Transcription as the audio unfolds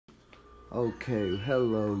Okay,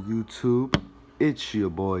 hello YouTube. It's your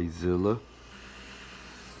boy Zilla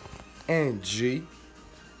and G.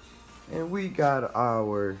 And we got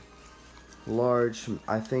our large,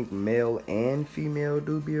 I think male and female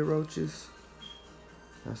dubia roaches.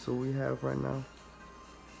 That's what we have right now.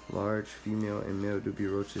 Large female and male dubia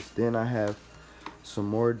roaches. Then I have some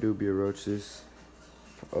more dubia roaches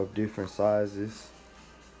of different sizes.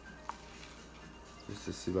 Just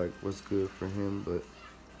to see like what's good for him, but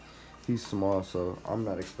he's small, so I'm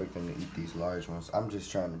not expecting to eat these large ones. I'm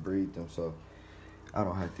just trying to breed them so I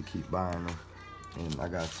don't have to keep buying them. And I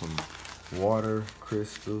got some water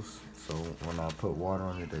crystals, so when I put water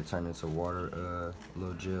on it, they turn into water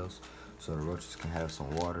little gels, so the roaches can have some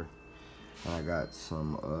water. And I got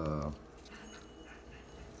some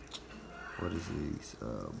what is these?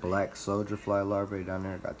 Black soldier fly larvae down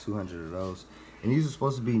there. I got 200 of those. And these are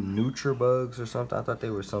supposed to be NutriBugs or something. I thought they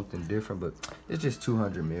were something different, but it's just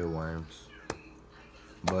 200 mealworms.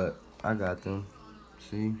 But I got them.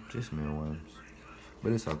 See, just mealworms.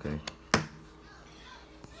 But it's okay.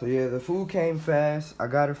 So yeah, the food came fast. I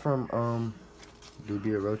got it from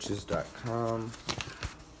dubiaroaches.com.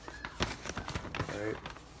 Alright.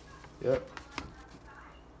 Yep.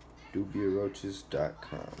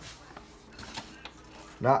 dubiaroaches.com.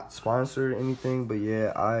 Not sponsored or anything, but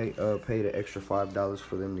yeah, I paid an extra $5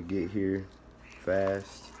 for them to get here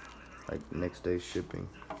fast, like next day shipping.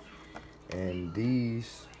 And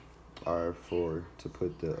these are to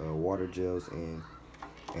put the water gels in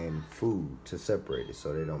and food to separate it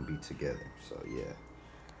so they don't be together. So yeah,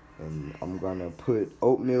 and I'm gonna put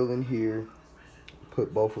oatmeal in here,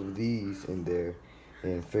 put both of these in there,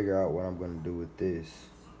 and figure out what I'm gonna do with this.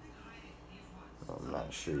 I'm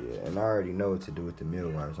not sure yet, and I already know what to do with the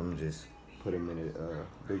mealworms. I'm gonna just put them in a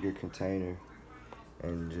bigger container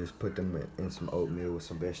and just put them in some oatmeal with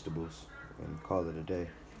some vegetables and call it a day.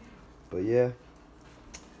 But yeah,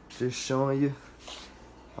 just showing you.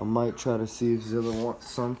 I might try to see if Zilla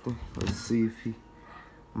wants something. Let's see if he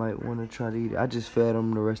might want to try to eat it. I just fed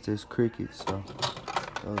him the rest of his crickets, so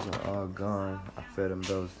those are all gone. I fed him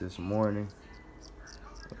those this morning.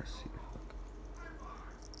 Let's see.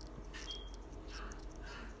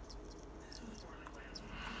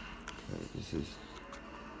 Okay, this is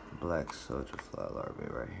black soldier fly larvae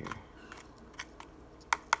right here.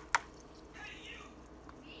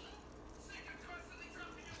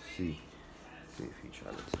 Let's see if he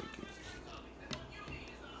tries to take it.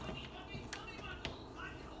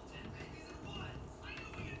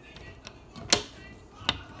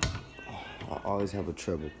 I always have a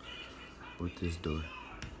trouble with this door.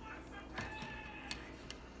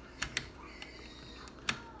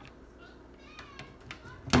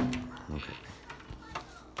 Okay.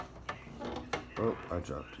 Oh, I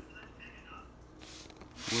dropped it.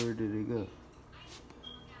 Where did it go?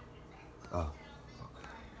 Oh, okay.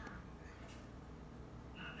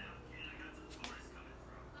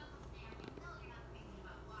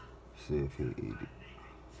 See if he'll eat it.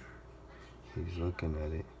 He's looking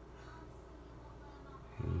at it.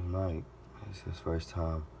 He might. It's his first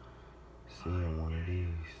time seeing one of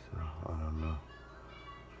these, so I don't know.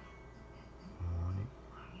 You want it?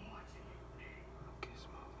 Okay, it's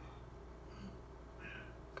moving.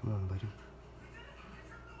 Come on, buddy.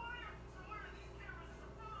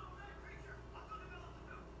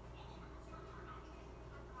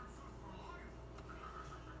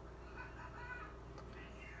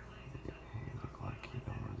 He look like he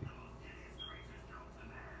don't really.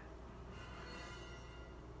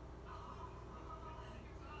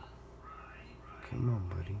 Come on,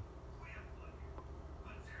 buddy.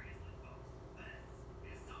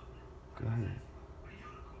 Go ahead.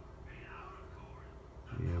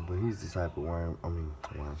 Yeah, but he's the type of worm.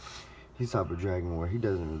 He's the type of dragon where he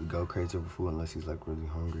doesn't really go crazy over food unless he's like really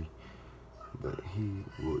hungry. But he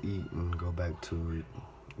will eat and go back to it.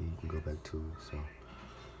 Eat and go back to it. So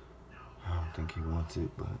I don't think he wants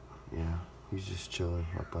it, but yeah, he's just chilling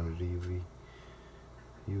up under the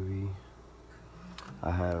UV.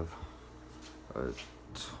 I have a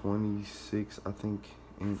 26, I think,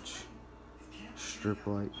 inch strip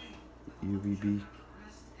light UVB.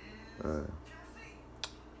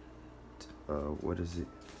 What is it?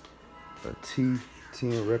 A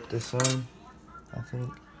T10 Reptison, I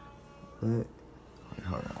think. Wait,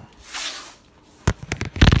 hold on.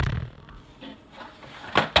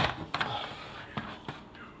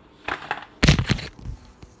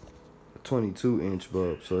 22-inch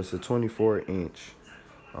bulb, so it's a 24-inch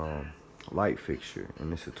light fixture,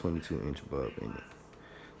 and it's a 22-inch bulb in it.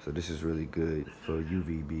 So this is really good for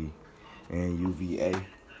UVB and UVA.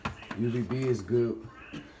 UVB is good.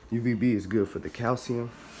 UVB is good for the calcium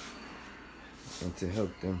and to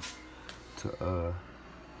help them to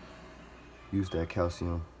use that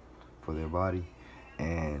calcium for their body,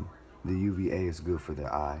 and the UVA is good for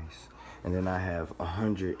their eyes. And then I have a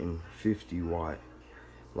 150 watt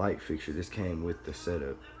light fixture. This came with the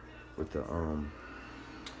setup, with the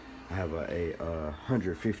I have a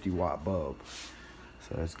 150 watt bulb,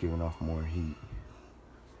 so that's giving off more heat.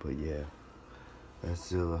 But yeah, that's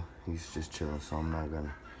Zilla. He's just chilling, so I'm not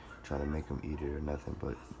gonna try to make him eat it or nothing,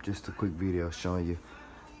 but just a quick video showing you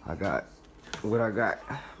I got what I got.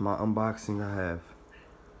 My unboxing, I have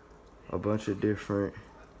a bunch of different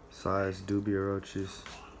size dubia roaches,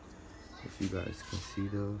 if you guys can see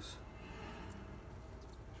those.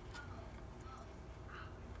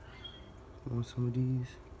 Want some of these?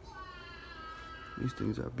 These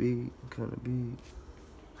things are big, kind of big.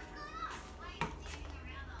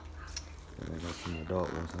 And I got some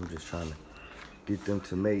adult ones. I'm just trying to get them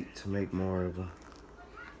to mate, to make more of them.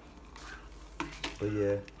 But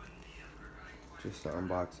yeah, just an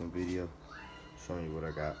unboxing video showing you what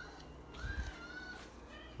I got.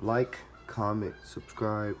 Like, comment,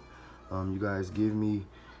 subscribe. You guys give me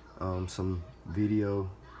some video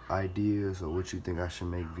ideas, or what you think I should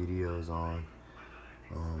make videos on,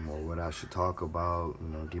 or what I should talk about. You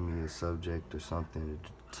know, give me a subject or something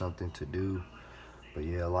to do. But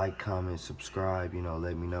yeah, like, comment, subscribe. You know,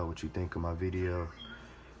 let me know what you think of my video.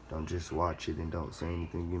 Don't just watch it and don't say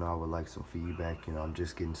anything. You know, I would like some feedback. You know, I'm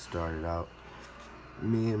just getting started out.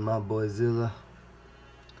 Me and my boy Zilla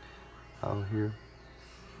out here.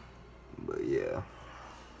 But yeah,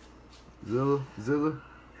 Zilla,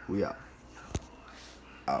 we out.